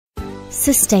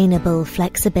Sustainable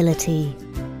flexibility.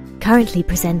 Currently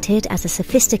presented as a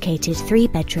sophisticated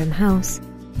 3-bedroom house,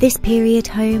 this period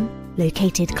home,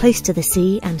 located close to the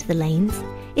sea and the lanes,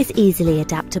 is easily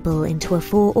adaptable into a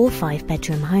 4 or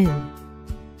 5-bedroom home.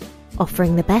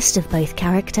 Offering the best of both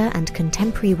character and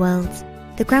contemporary worlds,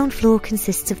 the ground floor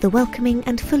consists of the welcoming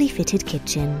and fully fitted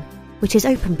kitchen, which is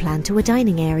open plan to a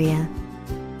dining area.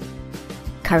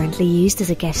 Currently used as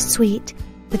a guest suite,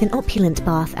 with an opulent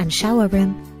bath and shower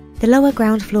room, the lower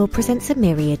ground floor presents a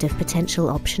myriad of potential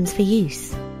options for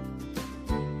use.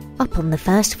 Up on the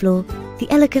first floor, the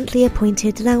elegantly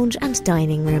appointed lounge and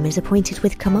dining room is appointed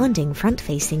with commanding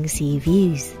front-facing sea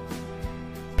views.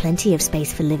 Plenty of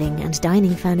space for living and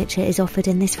dining furniture is offered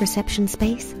in this reception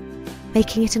space,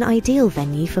 making it an ideal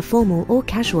venue for formal or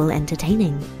casual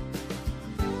entertaining.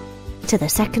 To the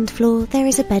second floor there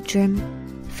is a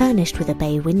bedroom, furnished with a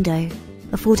bay window,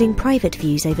 affording private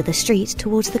views over the street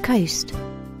towards the coast.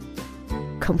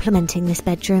 Complementing this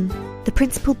bedroom, the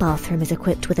principal bathroom is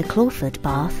equipped with a clawfoot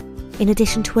bath, in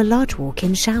addition to a large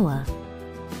walk-in shower.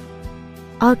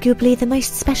 Arguably the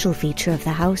most special feature of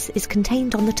the house is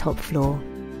contained on the top floor,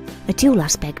 a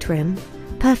dual-aspect room,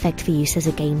 perfect for use as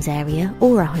a games area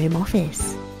or a home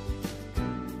office.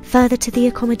 Further to the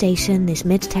accommodation this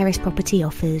mid-terrace property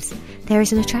offers, there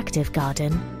is an attractive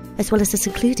garden, as well as a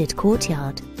secluded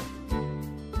courtyard.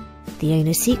 The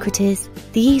owner's secret is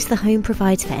the ease the home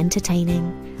provides for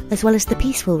entertaining, as well as the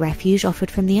peaceful refuge offered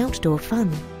from the outdoor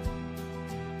fun.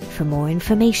 For more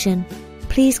information,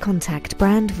 please contact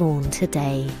Brand Vaughan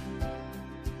today.